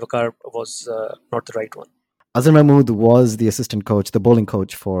Misbah and Waqar was not the right one. Azhar Mahmood was the assistant coach, the bowling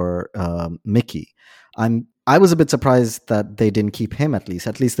coach for Mickey. I was a bit surprised that they didn't keep him. At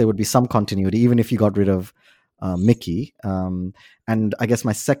least there would be some continuity, even if you got rid of Mickey. And I guess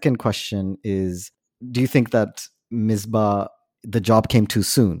my second question is, do you think that Misbah, the job came too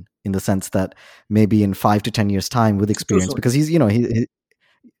soon, in the sense that maybe in 5 to 10 years time with experience, because he's,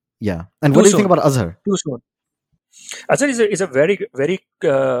 yeah. And what do you think about Azhar? Too soon. Azhar is a very, very,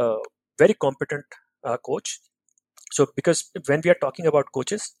 very competent coach. So because when we are talking about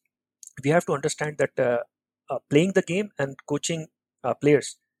coaches, we have to understand that playing the game and coaching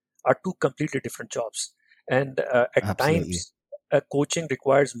players are two completely different jobs. And at times, coaching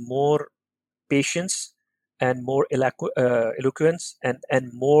requires more patience and more eloquence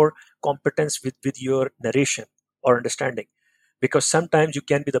and more competence with your narration or understanding. Because sometimes you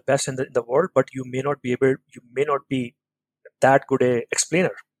can be the best in the world, but you may not be that good a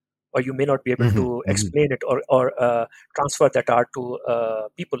explainer, or you may not be able to explain it or transfer that art to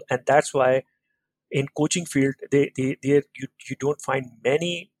people. And that's why in coaching field, you don't find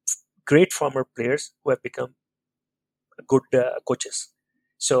many great former players who have become good coaches.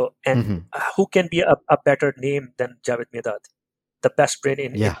 So, and who can be a better name than Javed Medad, the best brain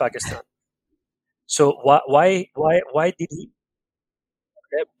in Pakistan? So why did he?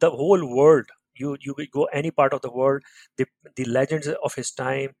 The whole world, you go any part of the world, the legends of his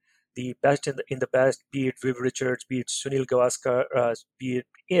time, the best in the best, be it Viv Richards, be it Sunil Gavaskar, be it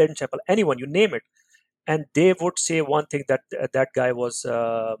Ian Chappell, anyone, you name it, and they would say one thing, that guy was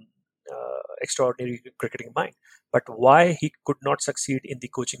extraordinary cricketing mind. But why he could not succeed in the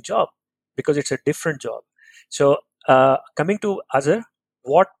coaching job? Because it's a different job. So coming to Azhar,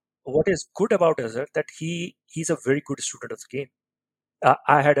 what is good about Azhar, that he's a very good student of the game.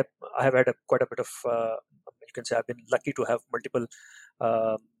 I have had quite a bit of, you can say, I've been lucky to have multiple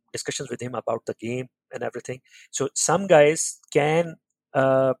discussions with him about the game and everything. So some guys can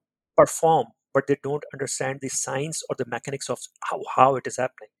perform, but they don't understand the science or the mechanics of how it is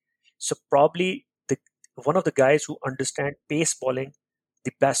happening. So probably one of the guys who understand pace bowling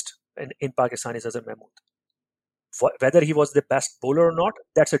the best in Pakistan is Azhar Mahmood. Whether he was the best bowler or not,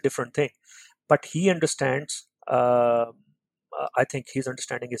 that's a different thing. But he understands. I think his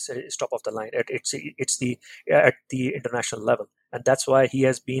understanding is top of the line. It's at the international level, and that's why he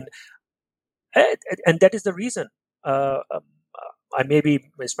has been. And that is the reason. I may be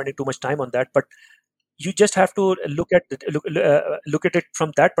spending too much time on that, but you just have to look at it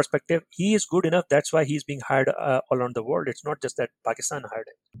from that perspective. He is good enough. That's why he's being hired all around the world. It's not just that Pakistan hired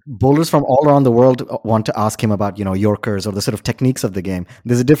him. Bowlers from all around the world want to ask him about, Yorkers or the sort of techniques of the game.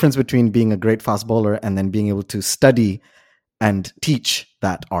 There's a difference between being a great fast bowler and then being able to study and teach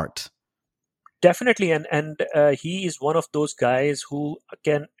that art. Definitely, and he is one of those guys who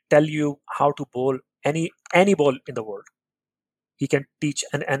can tell you how to bowl any ball in the world. He can teach,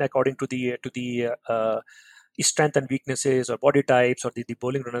 and according to the strength and weaknesses or body types or the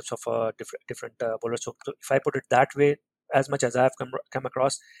bowling run-ups of different bowlers. So if I put it that way, as much as I've come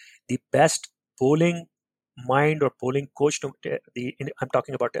across, the best bowling mind or bowling coach I'm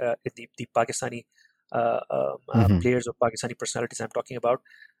talking about the Pakistani players or Pakistani personalities I'm talking about.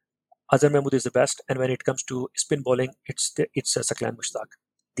 Azhar Mahmood is the best, and when it comes to spin bowling, it's Saqlain Mushtaq.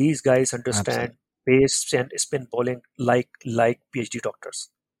 These guys understand pace and spin bowling like PhD doctors.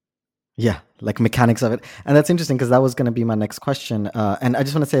 Yeah, like mechanics of it. And that's interesting because that was going to be my next question. And I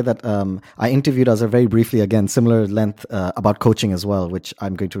just want to say that I interviewed Azhar very briefly, again, similar length, about coaching as well, which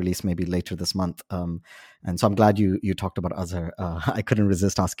I'm going to release maybe later this month. And so I'm glad you talked about Azhar. I couldn't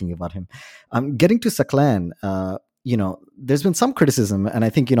resist asking you about him. Getting to Saqlain, there's been some criticism, and I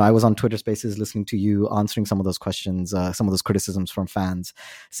think, I was on Twitter Spaces listening to you answering some of those questions, some of those criticisms from fans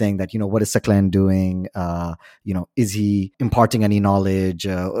saying that, what is Saqlain doing? Is he imparting any knowledge?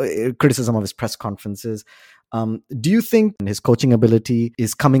 Criticism of his press conferences. Do you think his coaching ability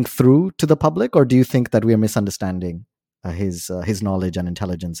is coming through to the public, or do you think that we are misunderstanding his knowledge and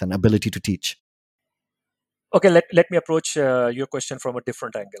intelligence and ability to teach? Okay, let me approach your question from a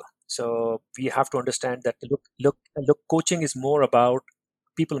different angle. So we have to understand that look, coaching is more about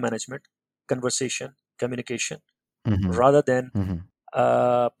people management, conversation, communication, rather than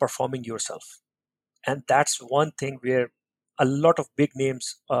performing yourself. And that's one thing where a lot of big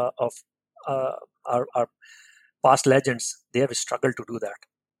names of our past legends, they have struggled to do that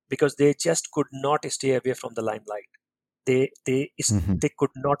because they just could not stay away from the limelight. They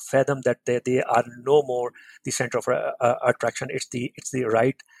could not fathom that they are no more the center of attraction. It's the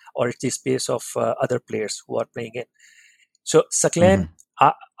right, or it's the space of other players who are playing in. So Saqlain,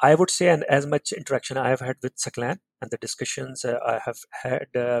 I would say, and as much interaction I have had with Saqlain and the discussions I have had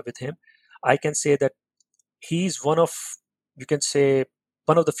with him, I can say that he's one of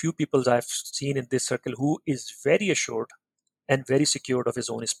the few people I've seen in this circle who is very assured and very secured of his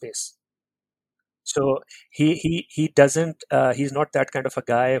own space. So he doesn't he's not that kind of a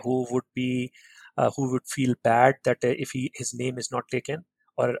guy who would feel bad that if his name is not taken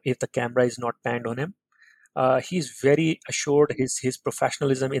or if the camera is not panned on him. He's very assured. His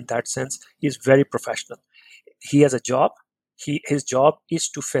professionalism in that sense is very professional. He has a job. His job is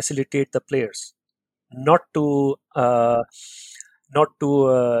to facilitate the players, not to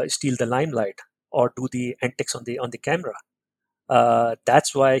steal the limelight or do the antics on the camera.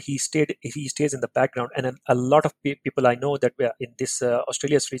 That's why he stays in the background. And a lot of people I know that were in this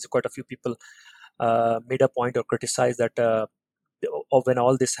Australia series, quite a few people made a point or criticized that when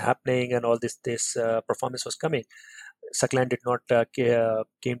all this happening and all this performance was coming, Saqlain did not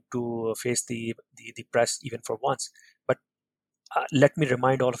came to face the press even for once. But let me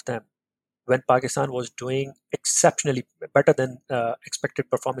remind all of them, when Pakistan was doing exceptionally better than expected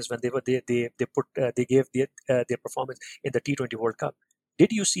performance, when they gave their performance in the T20 World Cup,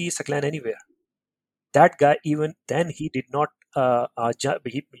 did you see Saqlain anywhere? That guy, even then, he did not. I'm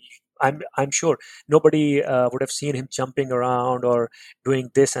sure nobody would have seen him jumping around or doing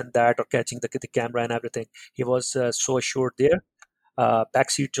this and that or catching the camera and everything. He was so assured there.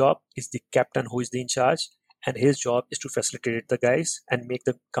 Backseat job is the captain who is in charge. And his job is to facilitate the guys and make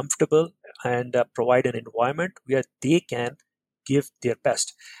them comfortable and provide an environment where they can give their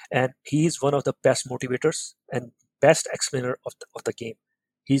best. And he is one of the best motivators and best explainer of the game.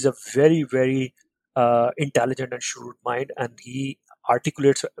 He's a very, very intelligent and shrewd mind, and he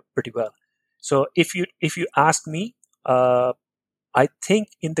articulates pretty well. So if you ask me, I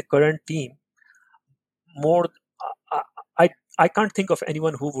think in the current team, I can't think of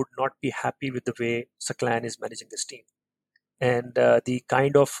anyone who would not be happy with the way Saqlain is managing this team. And the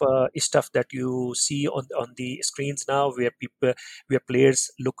kind of stuff that you see on the screens now, where players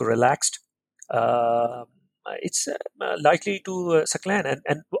look relaxed, it's likely to Saqlain.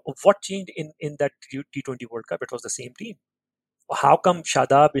 And what changed in that T20 World Cup? It was the same team. How come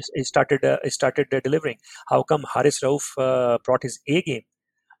Shadab started delivering? How come Haris Rauf brought his A game?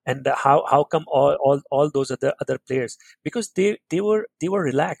 And how come all those other players? Because they were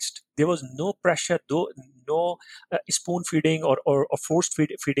relaxed. There was no pressure, no spoon feeding or forced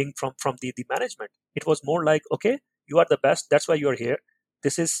feeding from the management. It was more like, okay, you are the best. That's why you are here.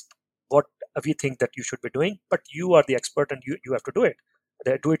 This is what we think that you should be doing. But you are the expert, and you have to do it.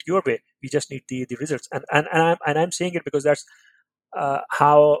 Do it your way. We just need the results. And I'm saying it because that's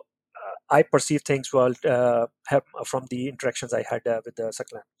how I perceive things from the interactions I had with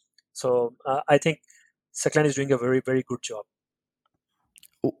Saqlain. So I think Saqlain is doing a very, very good job.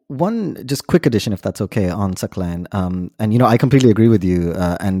 One just quick addition, if that's okay, on Saqlain. And, I completely agree with you.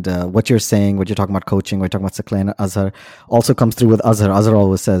 And what you're saying, what you're talking about coaching, what you're talking about Saqlain, Azhar, also comes through with Azhar. Azhar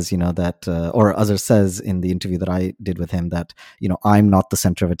always says, that, or Azhar says in the interview that I did with him that, I'm not the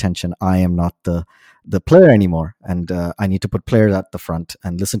center of attention. I am not the the player anymore, and I need to put players at the front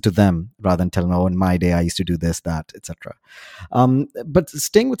and listen to them rather than tell them, oh, in my day I used to do this, that, etc. But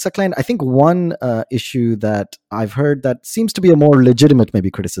staying with Saqlain, I think one issue that I've heard that seems to be a more legitimate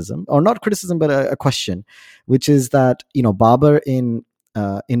maybe criticism, or not criticism but a question, which is that Babar in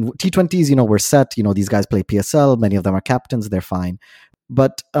T20s, we're set. These guys play PSL. Many of them are captains. They're fine.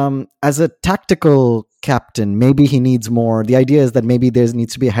 But as a tactical captain, maybe he needs more. The idea is that maybe there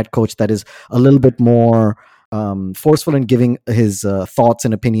needs to be a head coach that is a little bit more forceful in giving his thoughts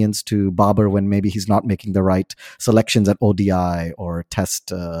and opinions to Babar when maybe he's not making the right selections at ODI or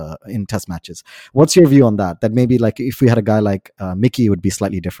in test matches. What's your view on that? That maybe like if we had a guy like Mickey, it would be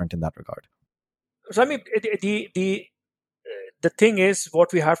slightly different in that regard. So I mean, the thing is,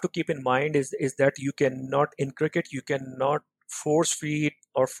 what we have to keep in mind is that you cannot, in cricket, you cannot force feed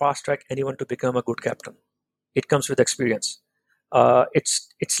or fast track anyone to become a good captain. It comes with experience.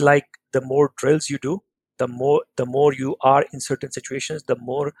 It's like the more drills you do, the more you are in certain situations, the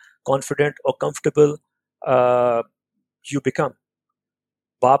more confident or comfortable you become.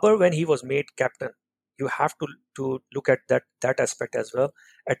 Babar, when he was made captain, you have to look at that aspect as well.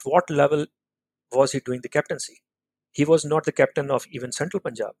 At what level was he doing the captaincy? He was not the captain of even Central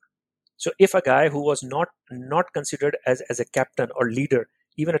Punjab. So if a guy who was not considered as a captain or leader,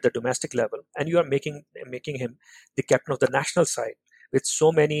 even at the domestic level, and you are making him the captain of the national side with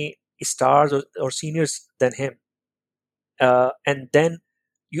so many stars or seniors than him, and then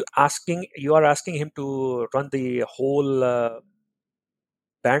you are asking him to run the whole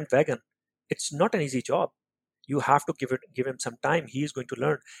bandwagon, it's not an easy job. You have to give him some time. He is going to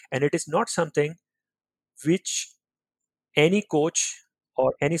learn, and it is not something which any coach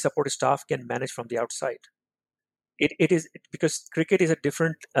or any support staff can manage from the outside. It is because cricket is a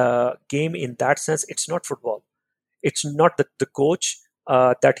different game in that sense. It's not football. It's not the coach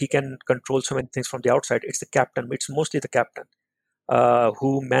that he can control so many things from the outside. It's the captain. It's mostly the captain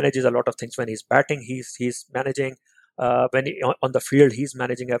who manages a lot of things. When he's batting, he's managing. When on the field, he's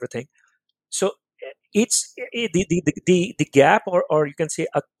managing everything. So it's the gap, or you can say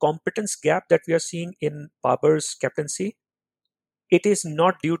a competence gap that we are seeing in Babar's captaincy. It is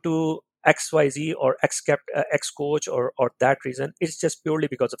not due to XYZ or ex-coach or that reason. It's just purely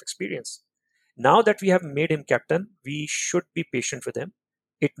because of experience. Now that we have made him captain, we should be patient with him.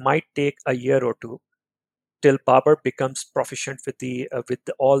 It might take a year or two till Babar becomes proficient with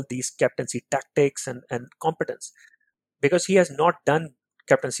all these captaincy tactics and competence, because he has not done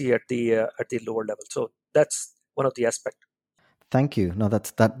captaincy at the lower level. So that's one of the aspects. Thank you. No,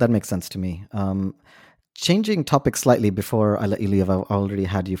 that makes sense to me. Changing topic slightly before I let you leave, I've already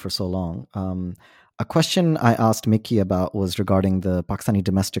had you for so long. A question I asked Mickey about was regarding the Pakistani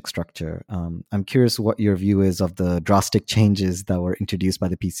domestic structure. I'm curious what your view is of the drastic changes that were introduced by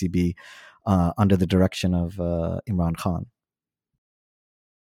the PCB under the direction of Imran Khan.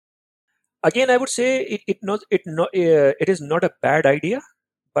 Again, I would say it is not a bad idea,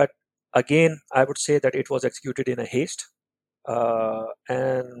 but again, I would say that it was executed in a haste,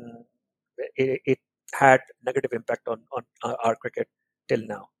 and it had negative impact on our cricket till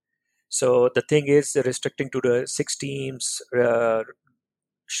now. So the thing is restricting to the 6 teams,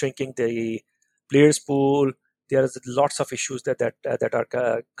 shrinking the players pool. There's lots of issues that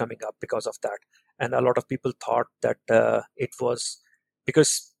are coming up because of that, and a lot of people thought that it was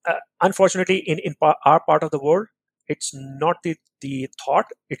because unfortunately in our part of the world, it's not the thought,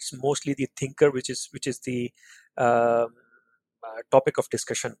 it's mostly the thinker, which is the topic of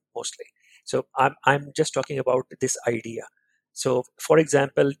discussion mostly. So I'm just talking about this idea. So, for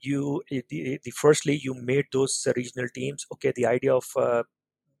example, firstly you made those regional teams. Okay, the idea of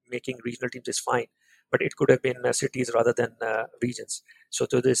making regional teams is fine, but it could have been cities rather than regions. So,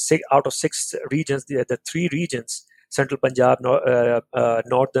 to the out of 6 regions, the 3 regions, Central Punjab,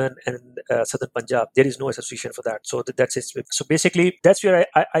 Northern and Southern Punjab, there is no association for that. So that's it. So basically, that's where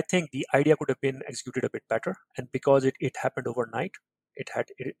I think the idea could have been executed a bit better. And because it happened overnight, it had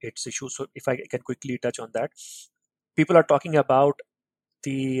its issues. So if I can quickly touch on that, people are talking about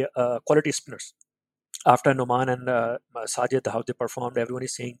the quality spinners. After Noman and Sajid, how they performed, everyone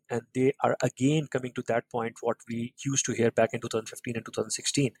is saying, and they are again coming to that point, what we used to hear back in 2015 and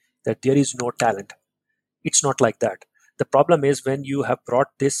 2016, that there is no talent. It's not like that. The problem is when you have brought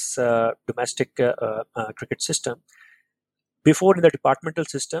this domestic cricket system, before in the departmental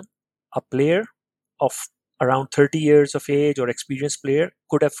system, a player of around 30 years of age or experienced player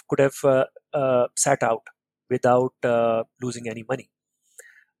could have sat out without losing any money.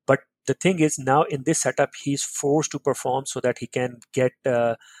 But the thing is, now in this setup, he's forced to perform so that he can get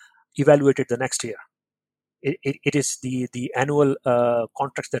evaluated the next year. It is the annual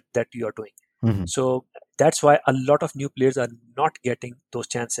contracts that you are doing. So that's why a lot of new players are not getting those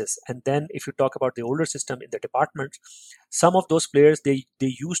chances. And then if you talk about the older system in the departments, some of those players, they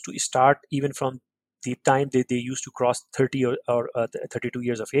used to start even from the time they used to cross 30 or 32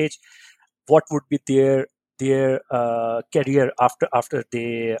 years of age. What would be their career after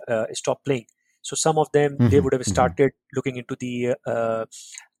they stop playing? So some of them, they would have started looking into the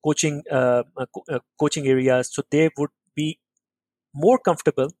coaching areas. So they would be more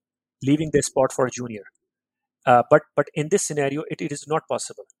comfortable leaving their spot for a junior. But in this scenario, it is not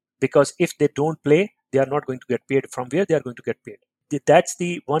possible, because if they don't play, they are not going to get paid. From where they are going to get paid? That's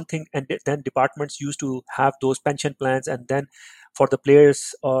the one thing. And then departments used to have those pension plans, and then for the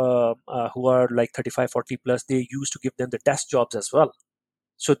players who are like 35, 40 plus, they used to give them the desk jobs as well.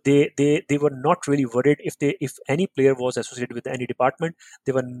 So they were not really worried if any player was associated with any department.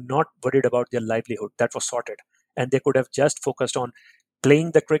 They were not worried about their livelihood. That was sorted, and they could have just focused on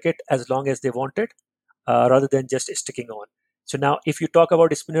playing the cricket as long as they wanted, rather than just sticking on. So now, if you talk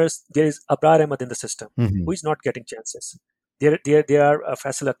about spinners, there is Abrar Ahmed in the system who is not getting chances. There are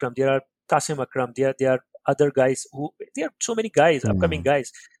Faisal Akram, there are Qasim Akram, there are other guys there are so many guys, upcoming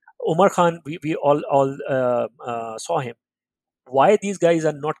guys. Umar Khan, we all saw him. Why these guys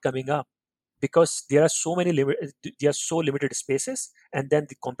are not coming up? Because there are so limited spaces, and then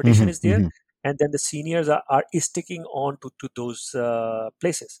the competition is there, and then the seniors are sticking on to those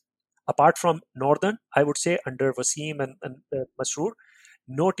places. Apart from Northern, I would say under Wasim and Masroor,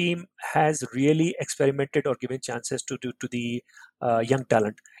 no team has really experimented or given chances to the young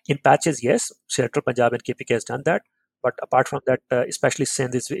talent. In patches, yes, Central Punjab and KPK has done that, but apart from that, especially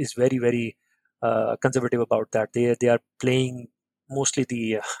Sindh is very, very conservative about that. They are playing mostly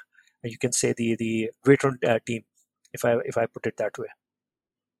the you can say the veteran team, if I put it that way.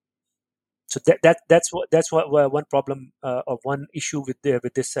 So that's what one problem or one issue with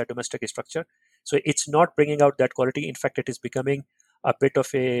this domestic structure. So it's not bringing out that quality. In fact, it is becoming a bit of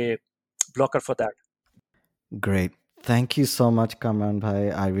a blocker for that. Great. Thank you so much, Kamran bhai.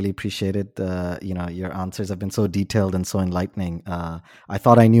 I really appreciate it. Your answers have been so detailed and so enlightening. I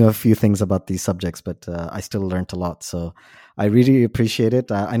thought I knew a few things about these subjects, but I still learned a lot. So I really appreciate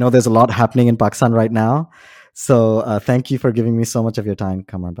it. I know there's a lot happening in Pakistan right now. So thank you for giving me so much of your time,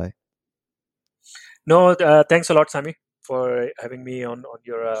 Kamran bhai. No, thanks a lot, Sami, for having me on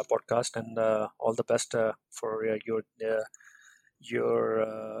your podcast, and all the best for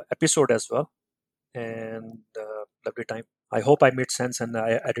your episode as well. And lovely time. I hope I made sense and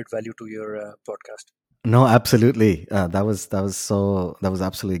I added value to your podcast. No, absolutely. That was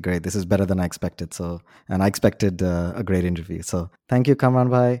absolutely great. This is better than I expected. And I expected a great interview. So thank you, Kamran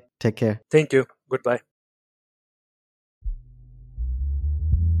bhai. Take care. Thank you. Goodbye.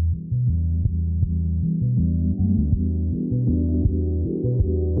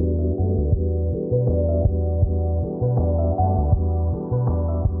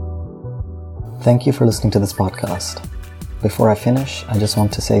 Thank you for listening to this podcast. Before I finish, I just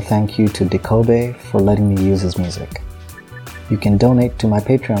want to say thank you to Dekobe for letting me use his music. You can donate to my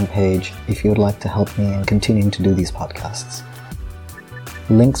Patreon page if you would like to help me in continuing to do these podcasts.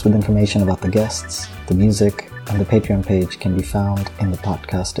 Links with information about the guests, the music, and the Patreon page can be found in the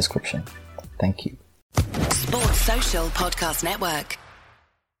podcast description. Thank you. Sports Social Podcast Network.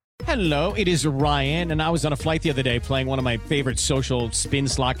 Hello, it is Ryan, and I was on a flight the other day playing one of my favorite social spin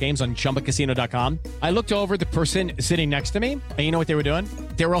slot games on ChumbaCasino.com. I looked over at the person sitting next to me, and you know what they were doing?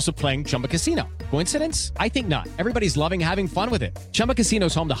 They were also playing Chumba Casino. Coincidence? I think not. Everybody's loving having fun with it. Chumba Casino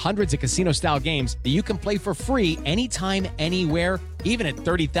is home to hundreds of casino-style games that you can play for free anytime, anywhere, even at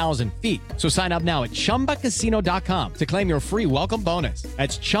 30,000 feet. So sign up now at ChumbaCasino.com to claim your free welcome bonus.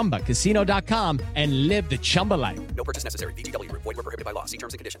 That's ChumbaCasino.com and live the Chumba life. No purchase necessary. VGW. Void where prohibited by law. See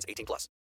terms and conditions. 18+.